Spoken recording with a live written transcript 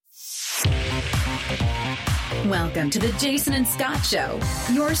Welcome to the Jason and Scott Show,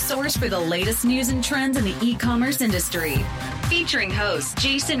 your source for the latest news and trends in the e-commerce industry. Featuring host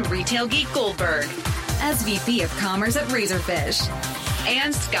Jason Retail Geek Goldberg, SVP of Commerce at Razorfish,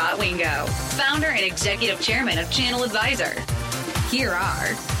 and Scott Wingo, founder and executive chairman of Channel Advisor. Here are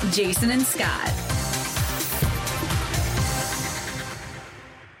Jason and Scott.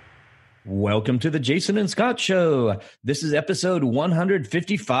 Welcome to the Jason and Scott Show. This is episode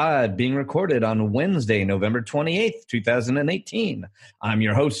 155, being recorded on Wednesday, November 28th, 2018. I'm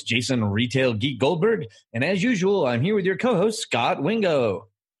your host, Jason Retail Geek Goldberg, and as usual, I'm here with your co-host, Scott Wingo.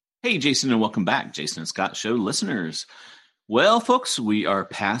 Hey, Jason, and welcome back, Jason and Scott Show listeners. Well, folks, we are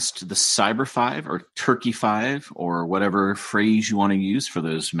past the Cyber-5 or Turkey 5 or whatever phrase you want to use for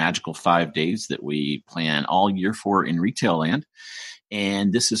those magical 5 days that we plan all year for in retail land.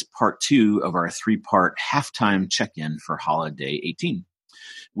 And this is part 2 of our 3-part halftime check-in for Holiday 18.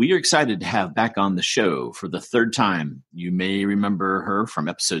 We are excited to have back on the show for the 3rd time. You may remember her from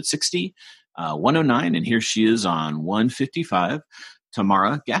episode 60, 109, and here she is on 155,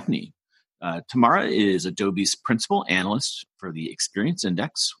 Tamera Gaffney. Tamera is Adobe's principal analyst for the Experience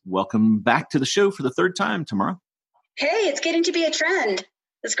Index. Welcome back to the show for the 3rd time, Tamera. Hey, it's getting to be a trend.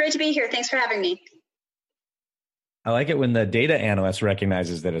 It's great to be here. Thanks for having me. I like it when the data analyst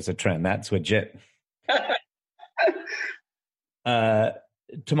recognizes that it's a trend. That's legit.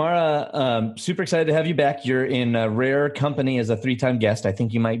 Tamera, super excited to have you back. You're in a rare company as a 3-time guest. I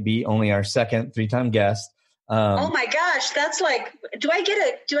think you might be only our 2nd 3-time guest. Oh my gosh, that's like, do I get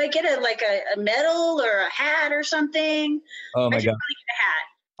a medal or a hat or something? Oh my God. Get a hat.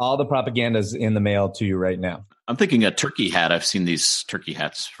 All the propaganda's in the mail to you right now. I'm thinking a turkey hat. I've seen these turkey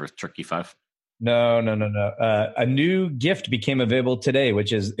hats for Turkey 5. No. A new gift became available today,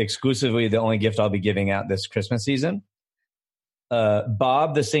 which is exclusively the only gift I'll be giving out this Christmas season.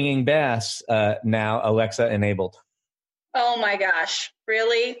 Bob the Singing Bass, now Alexa enabled. Oh my gosh,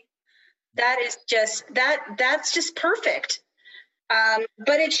 really? That is just, that's just perfect.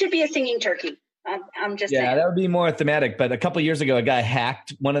 But it should be a singing turkey. I'm just saying. That would be more thematic. But a couple of years ago, a guy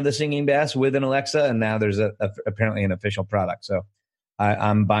hacked one of the Singing Bass with an Alexa, and now there's apparently an official product. So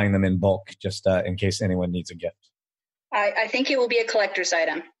I'm buying them in bulk just in case anyone needs a gift. I think it will be a collector's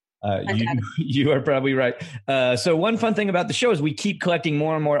item. You are probably right. So one fun thing about the show is we keep collecting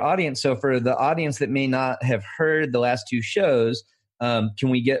more and more audience. So for the audience that may not have heard the last 2 shows, can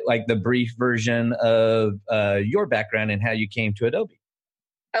we get like the brief version of your background and how you came to Adobe?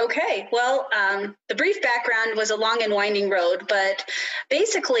 Okay. Well, the brief background was a long and winding road, but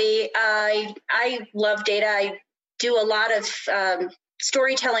basically I love data. I do a lot of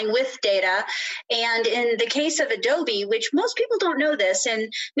storytelling with data. And in the case of Adobe, which most people don't know this,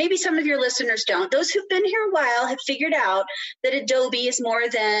 and maybe some of your listeners don't, those who've been here a while have figured out that Adobe is more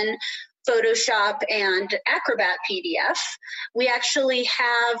than Photoshop and Acrobat PDF. We actually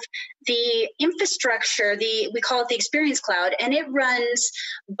have the infrastructure, we call it the Experience Cloud, and it runs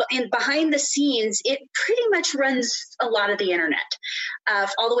behind the scenes. It pretty much runs a lot of the internet,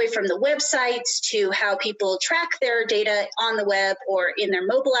 all the way from the websites to how people track their data on the web or in their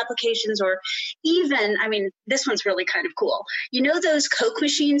mobile applications, or even, this one's really kind of cool. You know those Coke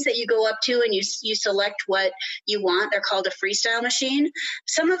machines that you go up to and you select what you want? They're called a freestyle machine.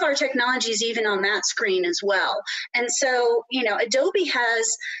 Some of our technology is even on that screen as well. And so, Adobe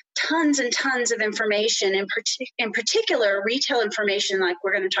has tons and tons of information, in particular retail information like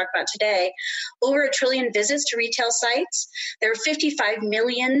we're going to talk about today. Over 1 trillion visits to retail sites. There are 55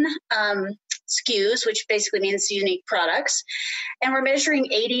 million SKUs, which basically means unique products. And we're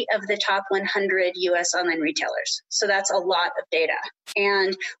measuring 80 of the top 100 U.S. online retailers. So that's a lot of data.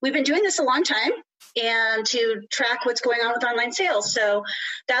 And we've been doing this a long time, and to track what's going on with online sales. So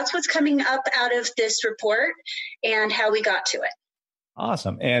that's what's coming up out of this report and how we got to it.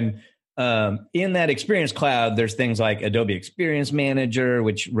 Awesome. And in that Experience Cloud, there's things like Adobe Experience Manager,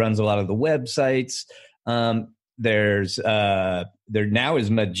 which runs a lot of the websites. There now is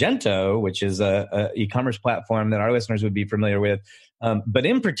Magento, which is a e-commerce platform that our listeners would be familiar with. But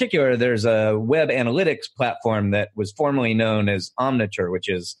in particular, there's a web analytics platform that was formerly known as Omniture, which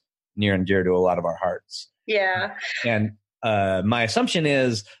is near and dear to a lot of our hearts. Yeah. And my assumption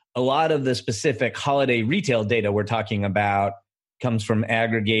is a lot of the specific holiday retail data we're talking about comes from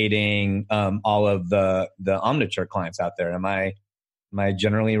aggregating all of the Omniture clients out there. Am I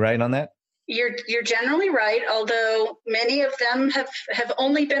generally right on that? You're generally right, although many of them have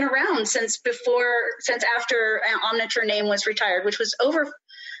only been around since after Omniture name was retired, which was over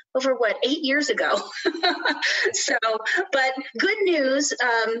 8 years ago. But good news,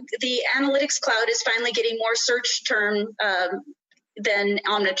 the analytics cloud is finally getting more search term than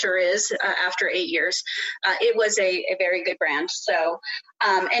Omniture is after 8 years. It was a very good brand. So,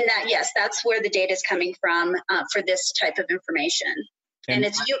 and that, yes, that's where the data is coming from for this type of information. And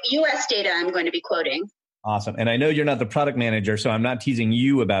it's U.S. data I'm going to be quoting. Awesome. And I know you're not the product manager, so I'm not teasing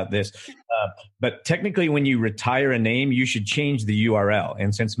you about this. But technically, when you retire a name, you should change the URL.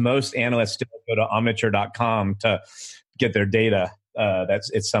 And since most analysts still go to omniture.com to get their data,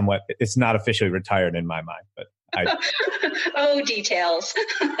 it's not officially retired in my mind. But oh, details.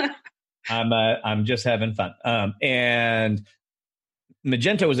 I'm just having fun. And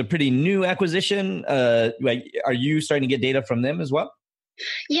Magento was a pretty new acquisition. Are you starting to get data from them as well?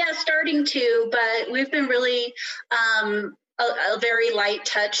 Yeah, starting to, but we've been really a very light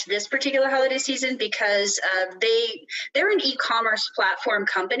touch this particular holiday season because they're an e-commerce platform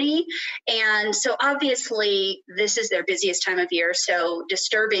company. And so obviously this is their busiest time of year. So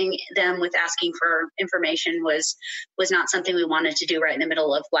disturbing them with asking for information was not something we wanted to do right in the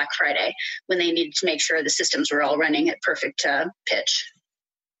middle of Black Friday when they needed to make sure the systems were all running at perfect pitch.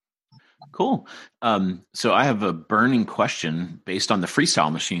 Cool. So I have a burning question based on the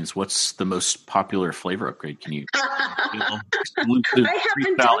freestyle machines. What's the most popular flavor upgrade? Can you? I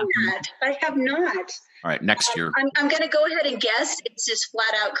haven't done that. I have not. All right, next year. I'm going to go ahead and guess it's just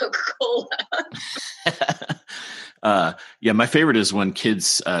flat out Coca-Cola. Yeah, my favorite is when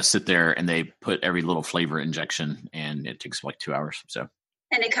kids sit there and they put every little flavor injection, and it takes like 2 hours. So.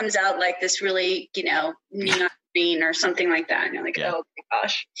 And it comes out like this really, neon green or something like that. And you're like, oh my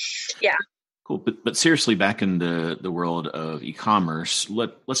gosh. Yeah. Cool. But seriously, back in the world of e-commerce,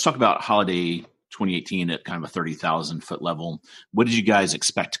 let's talk about holiday 2018 at kind of a 30,000 foot level. What did you guys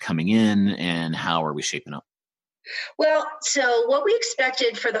expect coming in, and how are we shaping up? Well, so what we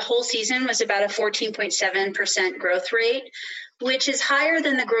expected for the whole season was about a 14.7% growth rate, which is higher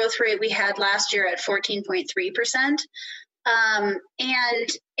than the growth rate we had last year at 14.3%. And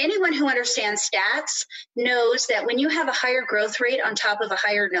anyone who understands stats knows that when you have a higher growth rate on top of a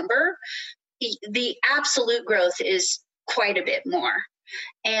higher number, the absolute growth is quite a bit more.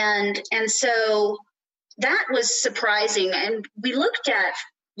 And so that was surprising. And we looked at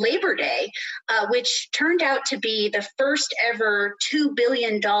Labor Day, which turned out to be the first ever $2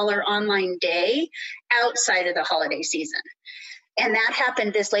 billion online day outside of the holiday season. And that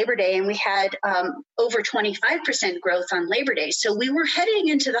happened this Labor Day, and we had over 25% growth on Labor Day. So we were heading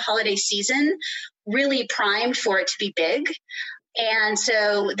into the holiday season really primed for it to be big. And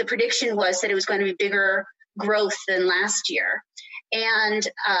so the prediction was that it was going to be bigger growth than last year. And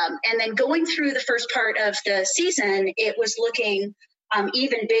then going through the first part of the season, it was looking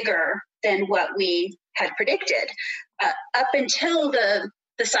even bigger than what we had predicted. Up until the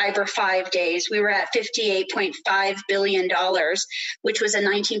Cyber-5 days, we were at $58.5 billion, which was a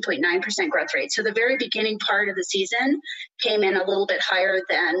 19.9% growth rate. So the very beginning part of the season came in a little bit higher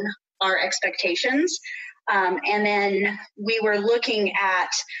than our expectations. And then we were looking at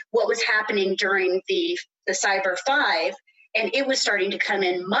what was happening during the Cyber-5, and it was starting to come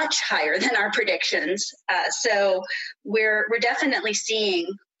in much higher than our predictions. So we're definitely seeing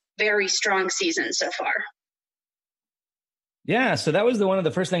very strong seasons so far. Yeah, so that was one of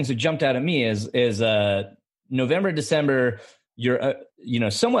the first things that jumped out at me is November, December, you're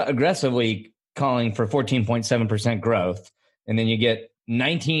somewhat aggressively calling for 14.7% growth, and then you get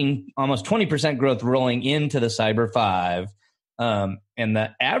 19, almost 20% growth rolling into the Cyber-5. And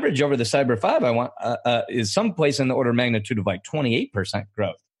the average over the Cyber-5 is someplace in the order of magnitude of like 28%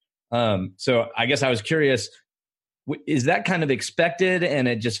 growth. So I guess I was curious, is that kind of expected, and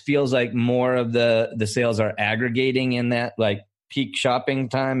it just feels like more of the sales are aggregating in that like peak shopping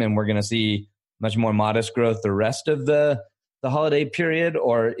time, and we're going to see much more modest growth the rest of the holiday period?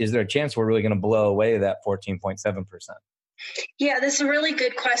 Or is there a chance we're really going to blow away that 14.7%? Yeah, this is a really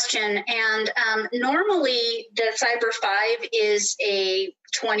good question. And normally the Cyber-5 is a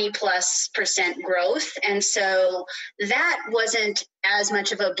 20+% growth. And so that wasn't as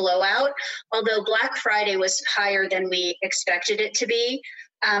much of a blowout, although Black Friday was higher than we expected it to be.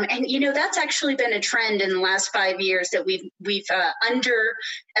 And that's actually been a trend in the last 5 years that we've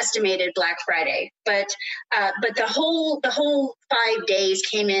underestimated Black Friday. But the whole 5 days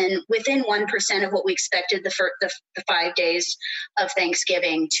came in within 1% of what we expected the 5 days of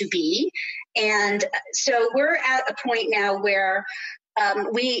Thanksgiving to be. And so we're at a point now where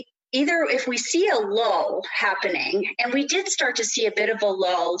if we see a lull happening, and we did start to see a bit of a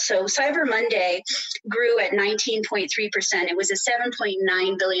lull. So Cyber Monday grew at 19.3%. It was a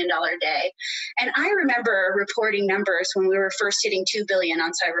 $7.9 billion day. And I remember reporting numbers when we were first hitting $2 billion on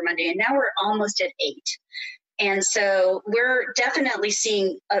Cyber Monday, and now we're almost at $8 billion. And so we're definitely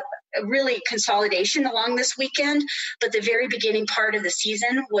seeing a really consolidation along this weekend, but the very beginning part of the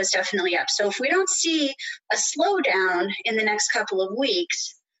season was definitely up. So if we don't see a slowdown in the next couple of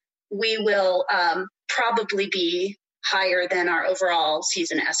weeks, we will probably be higher than our overall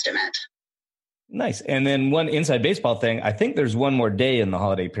season estimate. Nice. And then one inside baseball thing, I think there's one more day in the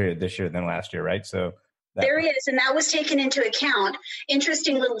holiday period this year than last year, right? So there is, and that was taken into account.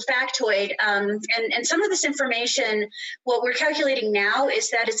 Interesting little factoid. And some of this information, what we're calculating now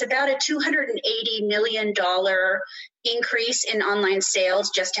is that it's about a $280 million increase in online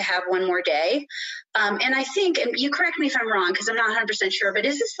sales just to have one more day. And I think, and you correct me if I'm wrong, because I'm not 100% sure, but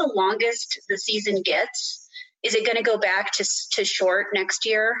is this the longest the season gets? Is it going to go back to short next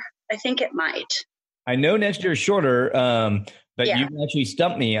year? I think it might. I know next year is shorter, but Yeah. you actually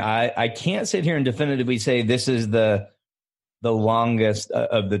stumped me. I can't sit here and definitively say this is the longest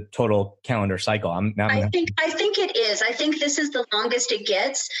of the total calendar cycle. I think it is. I think this is the longest it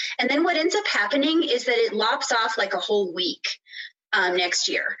gets. And then what ends up happening is that it lops off like a whole week next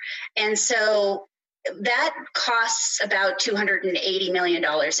year. And so that costs about $280 million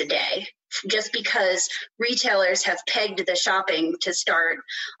a day, just because retailers have pegged the shopping to start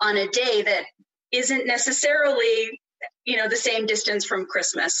on a day that isn't necessarily, the same distance from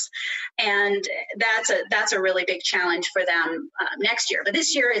Christmas. And that's a really big challenge for them next year. But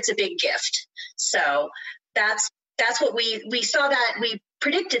this year it's a big gift. So that's what we saw, that we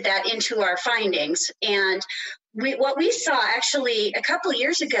predicted that into our findings. And what we saw actually a couple of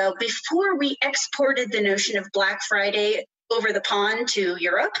years ago, before we exported the notion of Black Friday over the pond to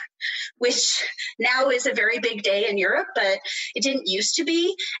Europe, which now is a very big day in Europe, but it didn't used to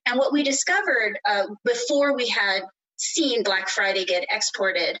be. And what we discovered before we had seen Black Friday get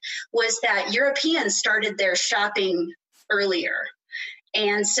exported was that Europeans started their shopping earlier.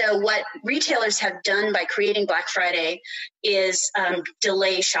 And so what retailers have done by creating Black Friday is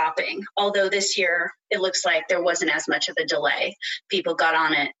delay shopping. Although this year it looks like there wasn't as much of a delay. People got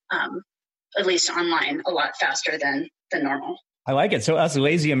on it, at least online, a lot faster than normal. I like it. So us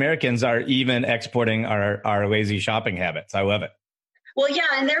lazy Americans are even exporting our lazy shopping habits. I love it. Well, yeah,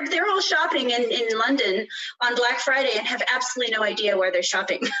 and they're all shopping in London on Black Friday and have absolutely no idea where they're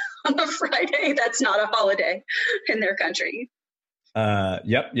shopping on a Friday. That's not a holiday in their country.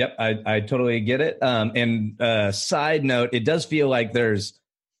 Yep. I totally get it. And side note, it does feel like there's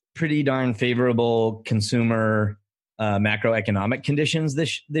pretty darn favorable consumer macroeconomic conditions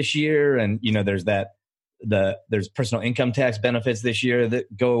this year, and there's there's personal income tax benefits this year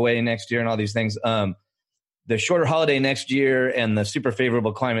that go away next year, and all these things. The shorter holiday next year and the super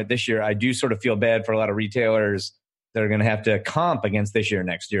favorable climate this year, I do sort of feel bad for a lot of retailers that are going to have to comp against this year.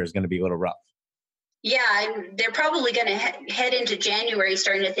 Next year is going to be a little rough. Yeah, they're probably going to head into January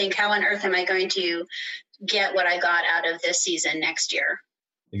starting to think, how on earth am I going to get what I got out of this season next year?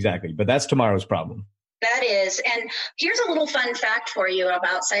 Exactly. But that's tomorrow's problem. That is. And here's a little fun fact for you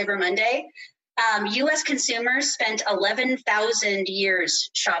about Cyber Monday. U.S. consumers spent 11,000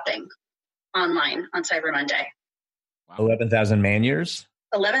 years shopping online on Cyber Monday. Wow. 11,000 man years?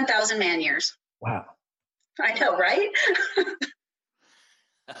 11,000 man years. Wow. I know, right?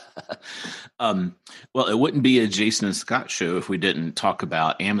 Well, it wouldn't be a Jason and Scott show if we didn't talk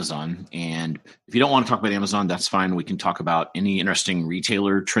about Amazon. And if you don't want to talk about Amazon, that's fine. We can talk about any interesting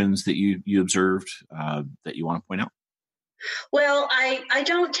retailer trends that you observed that you want to point out. Well, I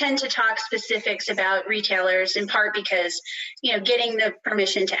don't tend to talk specifics about retailers, in part because, getting the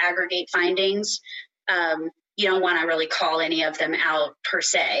permission to aggregate findings, you don't want to really call any of them out per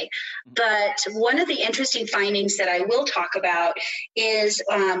se. But one of the interesting findings that I will talk about is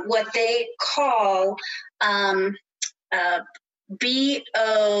what they call BOPIS.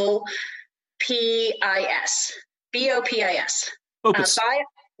 BOPIS.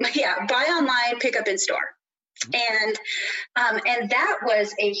 Buy online, pick up in store. And that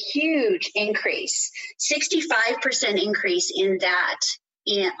was a huge increase, 65% increase in that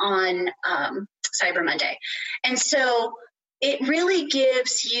on Cyber Monday. And so it really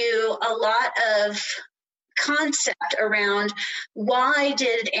gives you a lot of concept around why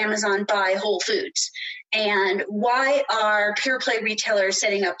did Amazon buy Whole Foods, and why are pure play retailers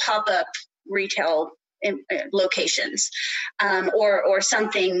setting up pop-up retail locations, or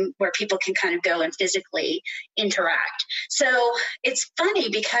something where people can kind of go and physically interact. So it's funny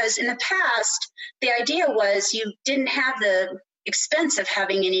because in the past, the idea was you didn't have the expense of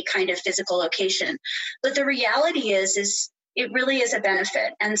having any kind of physical location. But the reality is it really is a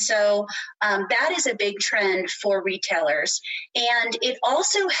benefit. And so that is a big trend for retailers. And it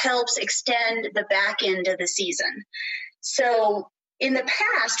also helps extend the back end of the season. So in the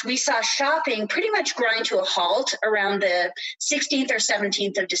past, we saw shopping pretty much grind to a halt around the 16th or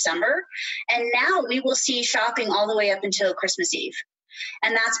 17th of December. And now we will see shopping all the way up until Christmas Eve.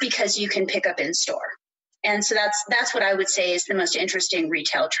 And that's because you can pick up in store. And so that's what I would say is the most interesting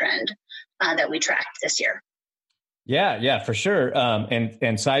retail trend that we tracked this year. Yeah, for sure.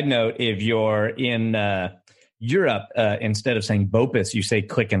 And side note, if you're in Europe, instead of saying BOPUS, you say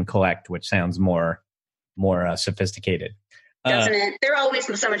click and collect, which sounds more sophisticated. Doesn't it? They're always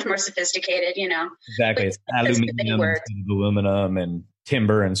so much more sophisticated, Exactly. It's aluminum instead of aluminum and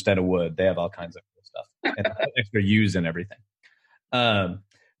timber instead of wood. They have all kinds of cool stuff and extra use and everything. I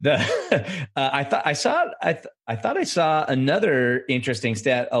thought I saw another interesting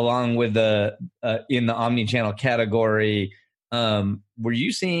stat along with the in the omni-channel category. Were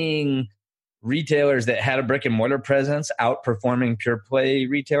you seeing retailers that had a brick and mortar presence outperforming pure play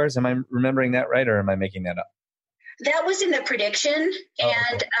retailers? Am I remembering that right, or am I making that up? That was in the prediction,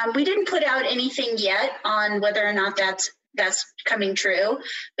 and we didn't put out anything yet on whether or not that's coming true,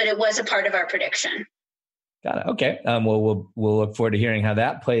 but it was a part of our prediction. Got it. Okay. Well, we'll look forward to hearing how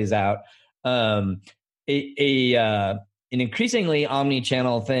that plays out. An increasingly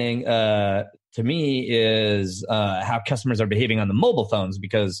omni-channel thing to me is how customers are behaving on the mobile phones,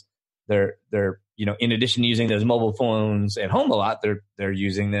 because they're in addition to using those mobile phones at home a lot, they're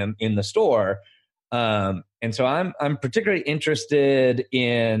using them in the store. And so I'm particularly interested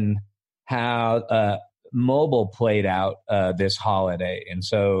in how mobile played out this holiday. And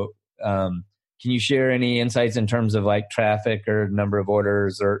so can you share any insights in terms of like traffic or number of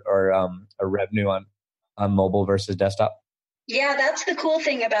orders or revenue on mobile versus desktop? Yeah, that's the cool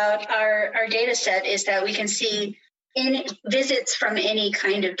thing about our data set is that we can see any visits from any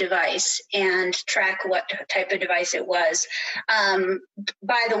kind of device and track what type of device it was.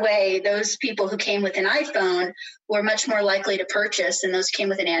 By the way, those people who came with an iPhone were much more likely to purchase than those who came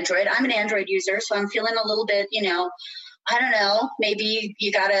with an Android. I'm an Android user, so I'm feeling a little bit, I don't know, maybe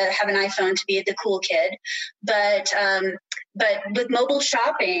you got to have an iPhone to be the cool kid. But with mobile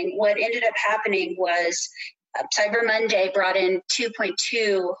shopping, what ended up happening was Cyber Monday brought in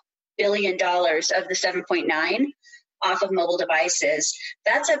 $2.2 billion of the 7.9 off of mobile devices.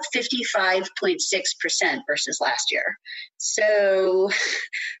 That's up 55.6% versus last year. So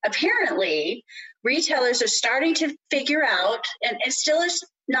apparently retailers are starting to figure out, and it still is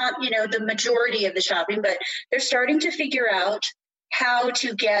not, the majority of the shopping, but they're starting to figure out how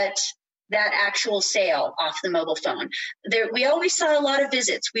to get that actual sale off the mobile phone. We always saw a lot of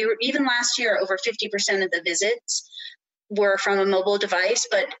visits. We were, even last year, over 50% of the visits were from a mobile device,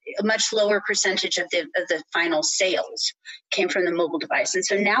 but a much lower percentage of the final sales came from the mobile device. And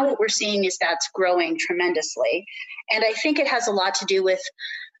so now what we're seeing is that's growing tremendously. And I think it has a lot to do with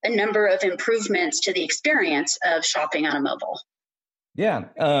a number of improvements to the experience of shopping on a mobile. Yeah.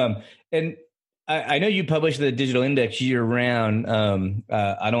 And I know you publish the digital index year round.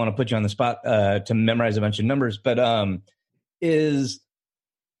 I don't want to put you on the spot to memorize a bunch of numbers, but is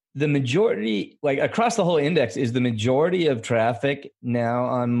the majority, like across the whole index, is the majority of traffic now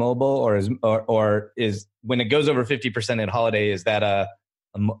on mobile, or is when it goes over 50% at holiday, is that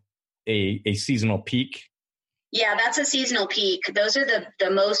a seasonal peak? Yeah, that's a seasonal peak. Those are the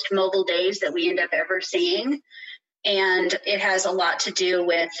most mobile days that we end up ever seeing. And it has a lot to do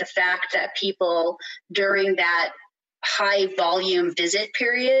with the fact that people during that high volume visit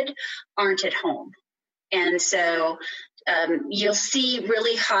period aren't at home. And so you'll see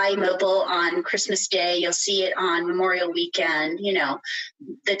really high mobile on Christmas Day. You'll see it on Memorial Weekend.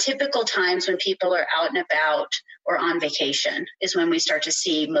 The typical times when people are out and about or on vacation is when we start to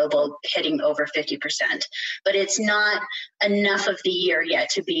see mobile hitting over 50%. But it's not enough of the year yet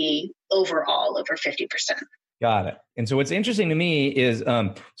to be overall over 50%. Got it. And so what's interesting to me is,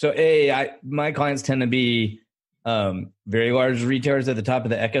 my clients tend to be very large retailers at the top of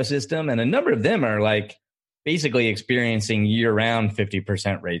the ecosystem, and a number of them are like basically experiencing year-round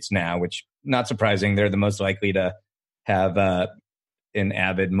 50% rates now, which not surprising. They're the most likely to have an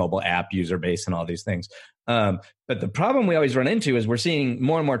avid mobile app user base and all these things. But the problem we always run into is we're seeing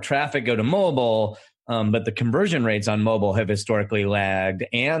more and more traffic go to mobile, but the conversion rates on mobile have historically lagged,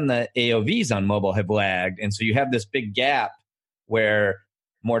 and the AOVs on mobile have lagged. And so you have this big gap where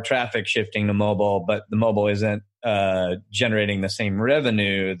more traffic shifting to mobile, but the mobile isn't generating the same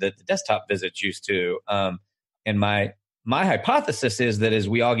revenue that the desktop visits used to. And my hypothesis is that as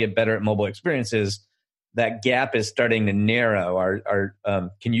we all get better at mobile experiences, that gap is starting to narrow.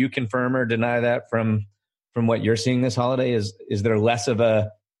 Can you confirm or deny that from what you're seeing this holiday? Is there less of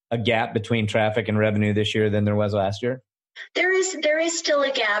a gap between traffic and revenue this year than there was last year? There is still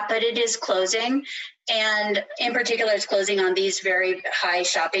a gap, but it is closing. And in particular, it's closing on these very high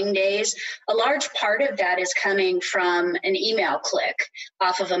shopping days. A large part of that is coming from an email click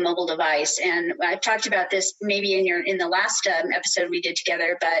off of a mobile device. And I've talked about this maybe in the last episode we did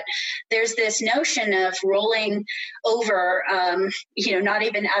together, but there's this notion of rolling over, not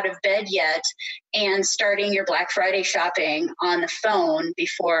even out of bed yet, and starting your Black Friday shopping on the phone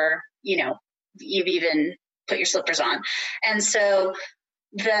before, you've even put your slippers on. And so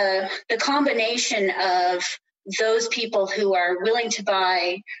the combination of those people who are willing to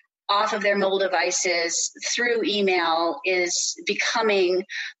buy off of their mobile devices through email is becoming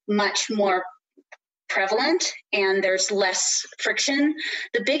much more prevalent, and there's less friction.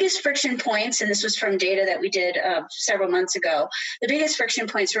 The biggest friction points, and this was from data that we did several months ago, the biggest friction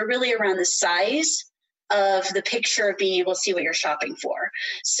points were really around the size of the picture of being able to see what you're shopping for.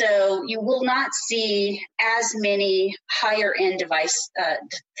 So you will not see as many higher end device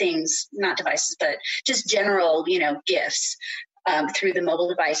things, not devices, but just general, gifts through the mobile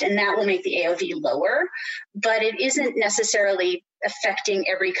device. And that will make the AOV lower, but it isn't necessarily affecting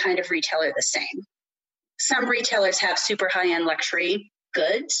every kind of retailer the same. Some retailers have super high-end luxury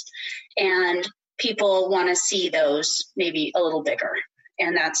goods, and people want to see those maybe a little bigger.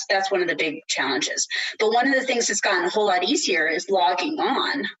 And that's one of the big challenges. But one of the things that's gotten a whole lot easier is logging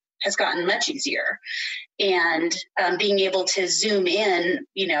on has gotten much easier. And being able to zoom in,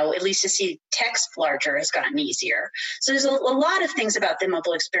 at least to see text larger has gotten easier. So there's a lot of things about the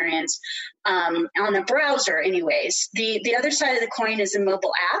mobile experience on the browser anyways. The other side of the coin is the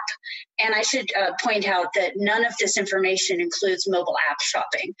mobile app. And I should point out that none of this information includes mobile app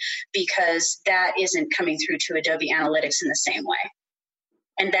shopping, because that isn't coming through to Adobe Analytics in the same way.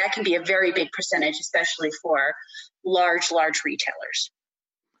 And that can be a very big percentage, especially for large retailers.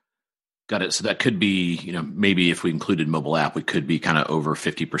 Got it. So that could be, maybe if we included mobile app, we could be kind of over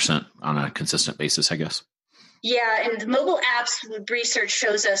 50% on a consistent basis, I guess. Yeah, and the mobile apps research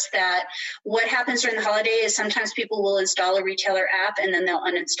shows us that what happens during the holiday is sometimes people will install a retailer app and then they'll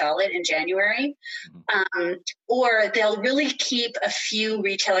uninstall it in January. Mm-hmm. Or they'll really keep a few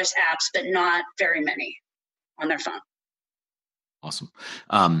retailers' apps, but not very many on their phone. Awesome.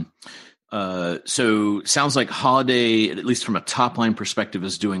 So sounds like holiday, at least from a top line perspective,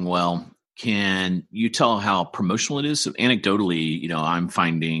 is doing well. Can you tell how promotional it is? So anecdotally, I'm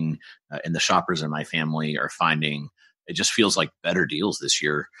finding, and the shoppers in my family are finding, it just feels like better deals this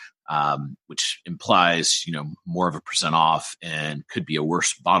year, which implies, more of a % off and could be a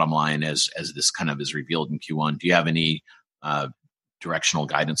worse bottom line as this kind of is revealed in Q1. Do you have any directional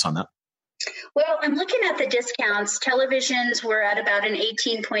guidance on that? Well, I'm looking at the discounts. Televisions were at about an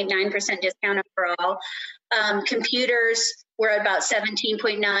 18.9% discount overall. Computers were at about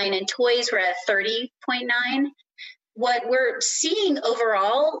 17.9%, and toys were at 30.9%. What we're seeing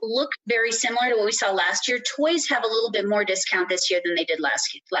overall look very similar to what we saw last year. Toys have a little bit more discount this year than they did last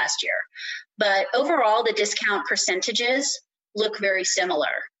year. But overall, the discount percentages look very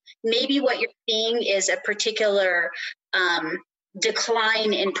similar. Maybe what you're seeing is a particular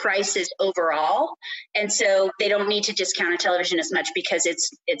decline in prices overall, and so they don't need to discount a television as much because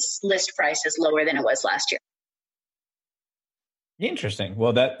its list price is lower than it was last year. Interesting.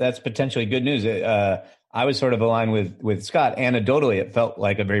 Well, that's potentially good news. I was sort of aligned with Scott. Anecdotally, it felt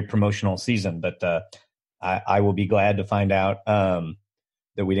like a very promotional season, but I will be glad to find out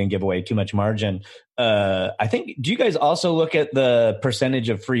that we didn't give away too much margin. I think, do you guys also look at the percentage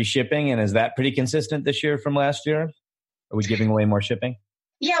of free shipping, and is that pretty consistent this year from last year? Are we giving away more shipping?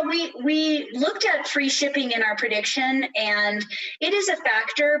 Yeah, we looked at free shipping in our prediction, and it is a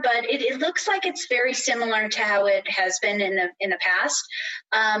factor, but it looks like it's very similar to how it has been in the past,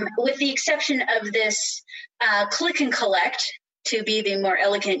 with the exception of this click and collect, to be the more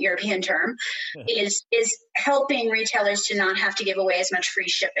elegant European term, is helping retailers to not have to give away as much free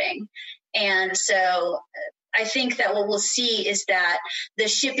shipping. And so I think that what we'll see is that the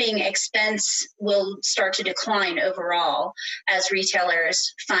shipping expense will start to decline overall as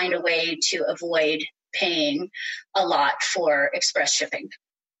retailers find a way to avoid paying a lot for express shipping.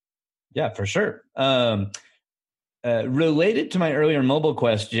 Yeah, for sure. Related to my earlier mobile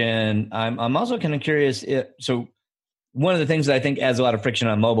question, I'm also kind of curious. So one of the things that I think adds a lot of friction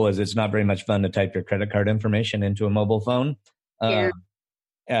on mobile is it's not very much fun to type your credit card information into a mobile phone.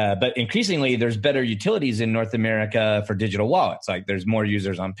 But increasingly, there's better utilities in North America for digital wallets. Like there's more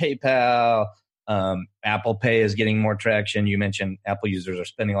users on PayPal. Apple Pay is getting more traction. You mentioned Apple users are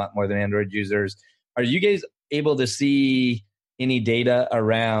spending a lot more than Android users. Are you guys able to see any data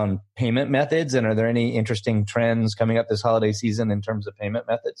around payment methods? And are there any interesting trends coming up this holiday season in terms of payment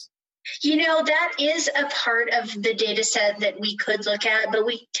methods? That is a part of the data set that we could look at, but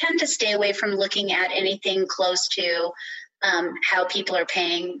we tend to stay away from looking at anything close to how people are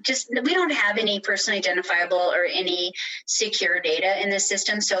paying. We don't have any personally identifiable or any secure data in the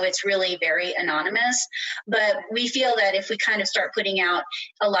system, so it's really very anonymous. But we feel that if we kind of start putting out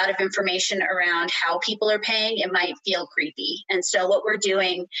a lot of information around how people are paying, it might feel creepy. And so what we're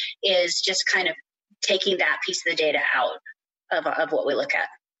doing is just kind of taking that piece of the data out of what we look at.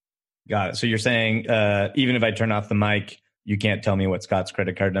 Got it. So you're saying even if I turn off the mic, you can't tell me what Scott's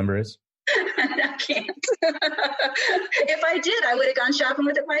credit card number is? I can't. If I did, I would have gone shopping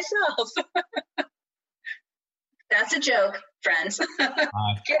with it myself. That's a joke, friends.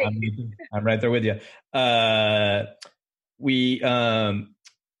 I'm right there with you. We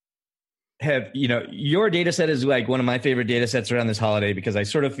have, your data set is like one of my favorite data sets around this holiday, because I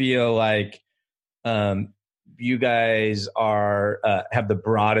sort of feel like you guys are have the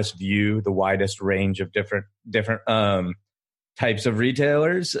broadest view, the widest range of different types of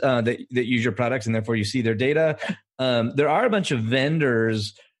retailers that use your products, and therefore you see their data. There are a bunch of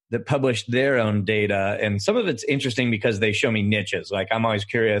vendors that publish their own data, and some of it's interesting because they show me niches. Like, I'm always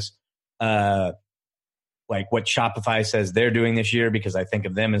curious, like what Shopify says they're doing this year, because I think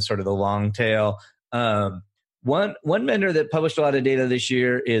of them as sort of the long tail. One vendor that published a lot of data this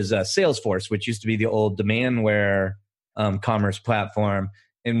year is Salesforce, which used to be the old Demandware commerce platform.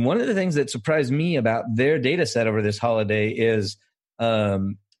 And one of the things that surprised me about their data set over this holiday is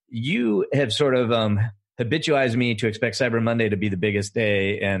you have sort of habitualized me to expect Cyber Monday to be the biggest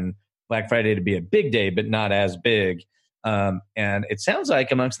day and Black Friday to be a big day, but not as big. And it sounds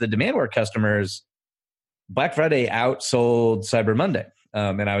like amongst the Demandware customers, Black Friday outsold Cyber Monday.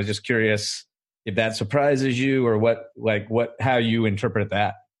 And I was just curious if that surprises you, or how you interpret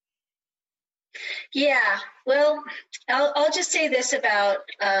that. Yeah, well, I'll just say this about,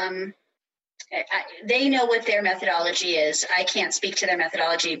 they know what their methodology is. I can't speak to their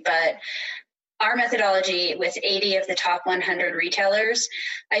methodology, but our methodology with 80 of the top 100 retailers,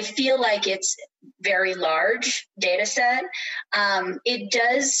 I feel like it's very large data set. Our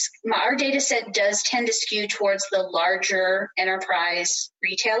data set does tend to skew towards the larger enterprise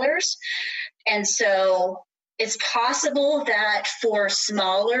retailers. And so it's possible that for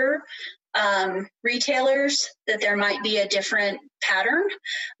smaller retailers that there might be a different pattern,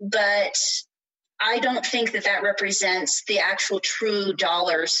 but I don't think that represents the actual true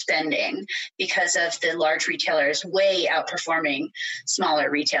dollar spending, because of the large retailers way outperforming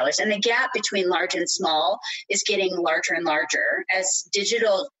smaller retailers. And the gap between large and small is getting larger and larger as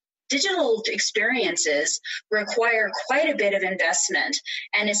digital experiences require quite a bit of investment,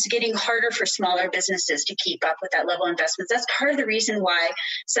 and it's getting harder for smaller businesses to keep up with that level of investment. That's part of the reason why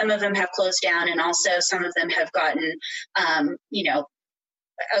some of them have closed down, and also some of them have gotten,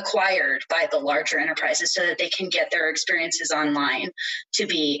 acquired by the larger enterprises, so that they can get their experiences online to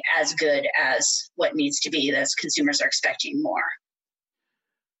be as good as what needs to be, as consumers are expecting more.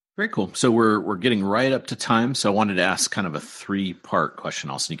 Very cool. So we're getting right up to time. So I wanted to ask kind of a 3-part question.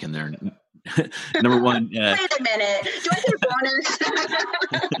 I'll sneak in there. Number one. Wait a minute. Do I get a bonus?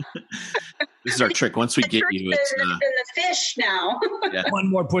 This is our trick. Once we get you, it's the fish now. Yeah. One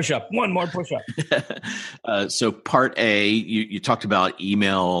more push-up. So part A, you talked about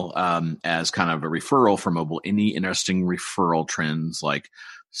email as kind of a referral for mobile. Any interesting referral trends like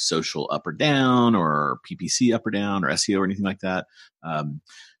social up or down, or PPC up or down, or SEO or anything like that?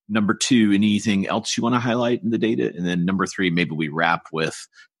 Number 2, anything else you want to highlight in the data? And then number 3, maybe we wrap with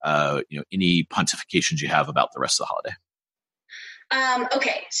any pontifications you have about the rest of the holiday.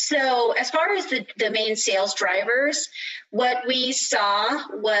 Okay, so as far as the main sales drivers, what we saw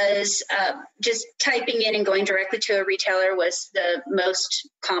was just typing in and going directly to a retailer was the most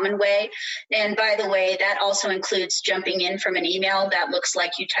common way. And by the way, that also includes jumping in from an email that looks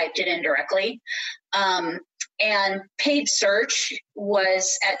like you typed it in directly. And paid search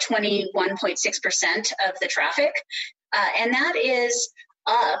was at 21.6% of the traffic. And that is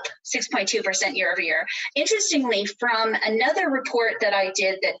up 6.2% year over year. Interestingly, from another report that I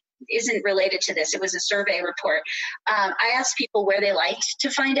did that isn't related to this, it was a survey report. I asked people where they liked to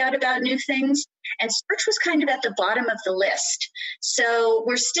find out about new things, and search was kind of at the bottom of the list. So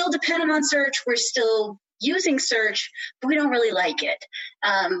we're still dependent on search. We're still using search, but we don't really like it.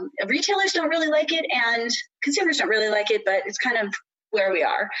 Retailers don't really like it, and consumers don't really like it, but it's kind of where we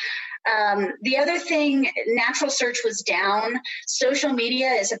are. The other thing, natural search was down. Social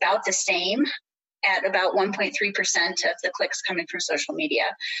media is about the same at about 1.3% of the clicks coming from social media.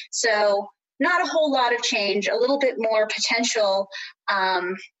 So not a whole lot of change, a little bit more potential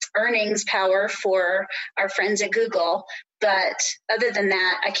earnings power for our friends at Google. But other than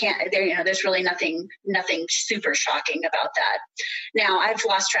that, I can't. There's really nothing super shocking about that. Now, I've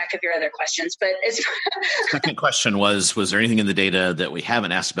lost track of your other questions, but second question was there anything in the data that we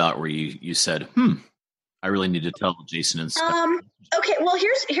haven't asked about where you said, I really need to tell Jason and Scott? Okay, well,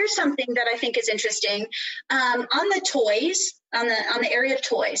 here's something that I think is interesting. On the toys, on the area of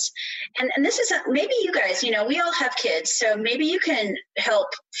toys, and this is maybe you guys, we all have kids, so maybe you can help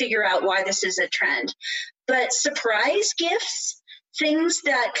figure out why this is a trend. But surprise gifts, things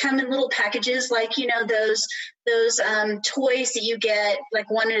that come in little packages, like those toys that you get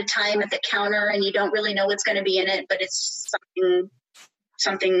like one at a time at the counter, and you don't really know what's going to be in it, but it's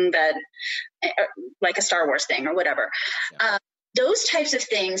something that, like a Star Wars thing or whatever. Yeah. Those types of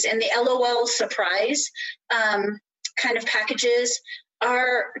things and the LOL surprise kind of packages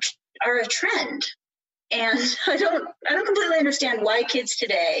are a trend. And I don't completely understand why kids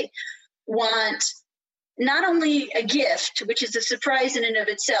today want not only a gift, which is a surprise in and of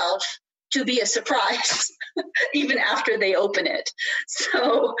itself, to be a surprise even after they open it.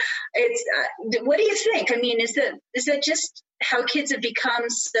 So it's what do you think? I mean, is that just how kids have become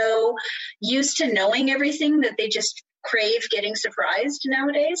so used to knowing everything that they just crave getting surprised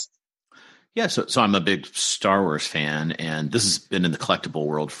nowadays? Yeah, so I'm a big Star Wars fan, and this has been in the collectible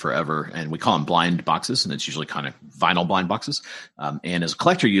world forever, and we call them blind boxes, and it's usually kind of vinyl blind boxes. And as a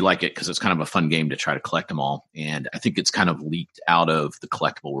collector, you like it because it's kind of a fun game to try to collect them all. And I think it's kind of leaked out of the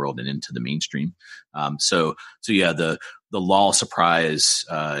collectible world and into the mainstream. So yeah, the LOL surprise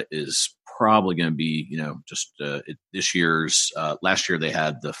is probably going to be, this year's, last year they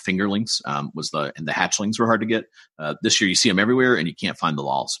had the fingerlings, and the hatchlings were hard to get. This year you see them everywhere and you can't find the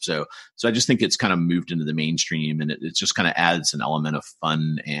LOLs. So I just think it's kind of moved into the mainstream, and it just kind of adds an element of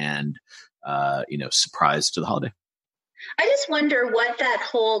fun and, surprise to the holiday. I just wonder what that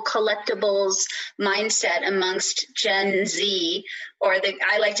whole collectibles mindset amongst Gen Z, or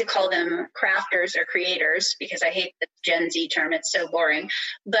I like to call them crafters or creators because I hate the Gen Z term. It's so boring.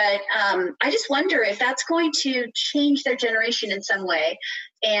 But I just wonder if that's going to change their generation in some way,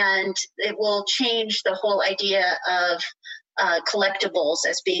 and it will change the whole idea of collectibles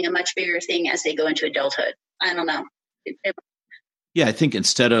as being a much bigger thing as they go into adulthood. I don't know. Yeah, I think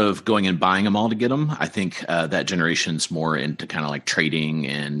instead of going and buying them all to get them, I think that generation's more into kind of like trading.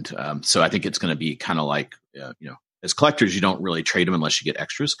 And so I think it's going to be kind of like, as collectors, you don't really trade them unless you get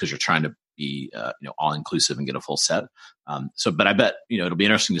extras because you're trying to be, all inclusive and get a full set. But I bet, it'll be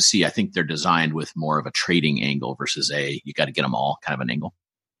interesting to see. I think they're designed with more of a trading angle versus you got to get them all kind of an angle.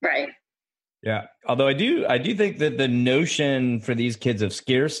 Right. Yeah. Although I do think that the notion for these kids of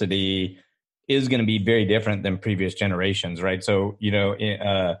scarcity is going to be very different than previous generations, right? So,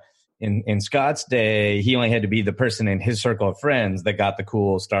 in Scott's day, he only had to be the person in his circle of friends that got the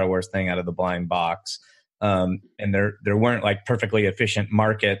cool Star Wars thing out of the blind box. And there weren't like perfectly efficient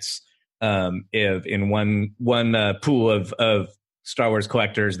markets. If in one pool of Star Wars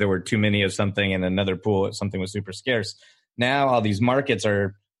collectors, there were too many of something, and another pool, something was super scarce. Now all these markets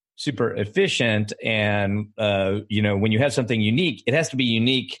are super efficient. And, when you have something unique, it has to be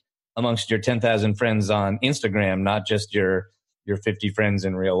unique amongst your 10,000 friends on Instagram, not just your 50 friends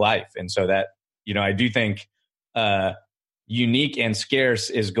in real life. And so that, I do think unique and scarce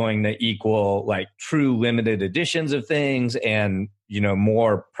is going to equal like true limited editions of things and,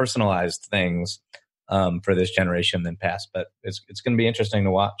 more personalized things for this generation than past. But it's going to be interesting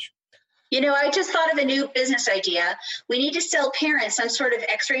to watch. I just thought of a new business idea. We need to sell parents some sort of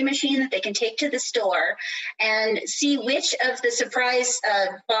x-ray machine that they can take to the store and see which of the surprise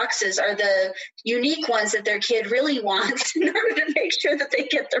boxes are the unique ones that their kid really wants in order to make sure that they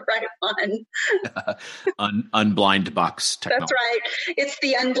get the right one. Unblind box technology. That's right. It's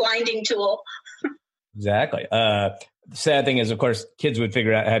the unblinding tool. Exactly. The sad thing is, of course, kids would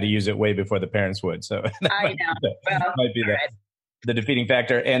figure out how to use it way before the parents would. So I know. Might be the defeating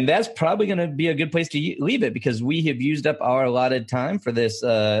factor. And that's probably going to be a good place to leave it because we have used up our allotted time for this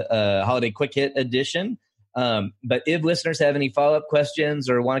holiday quick hit edition. But if listeners have any follow-up questions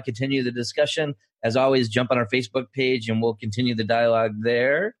or want to continue the discussion, as always, jump on our Facebook page and we'll continue the dialogue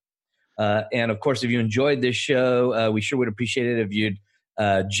there. And of course, if you enjoyed this show, we sure would appreciate it if you'd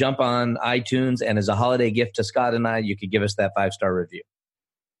jump on iTunes, and as a holiday gift to Scott and I, you could give us that 5-star review.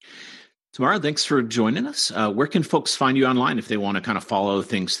 Tamera, thanks for joining us. Where can folks find you online if they want to kind of follow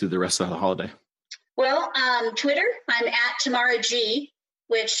things through the rest of the holiday? Well, Twitter, I'm at Tamera G,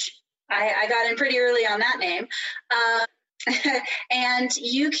 which I got in pretty early on that name. And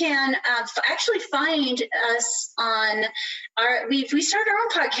you can actually find us on we started our own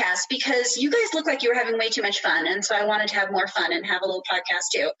podcast because you guys look like you were having way too much fun. And so I wanted to have more fun and have a little podcast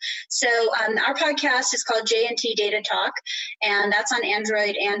too. So our podcast is called J&T Data Talk, and that's on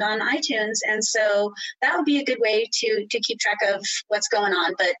Android and on iTunes. And so that would be a good way to keep track of what's going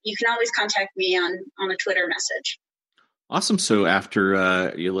on. But you can always contact me on a Twitter message. Awesome. So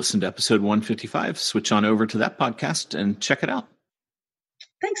after you listen to episode 155, switch on over to that podcast and check it out.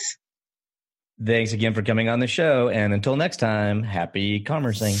 Thanks. Thanks again for coming on the show. And until next time, happy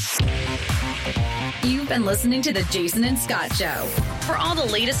commercing. You've been listening to The Jason and Scott Show. For all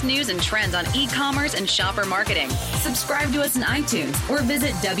the latest news and trends on e-commerce and shopper marketing, subscribe to us on iTunes or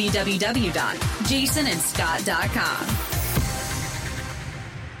visit www.jasonandscott.com.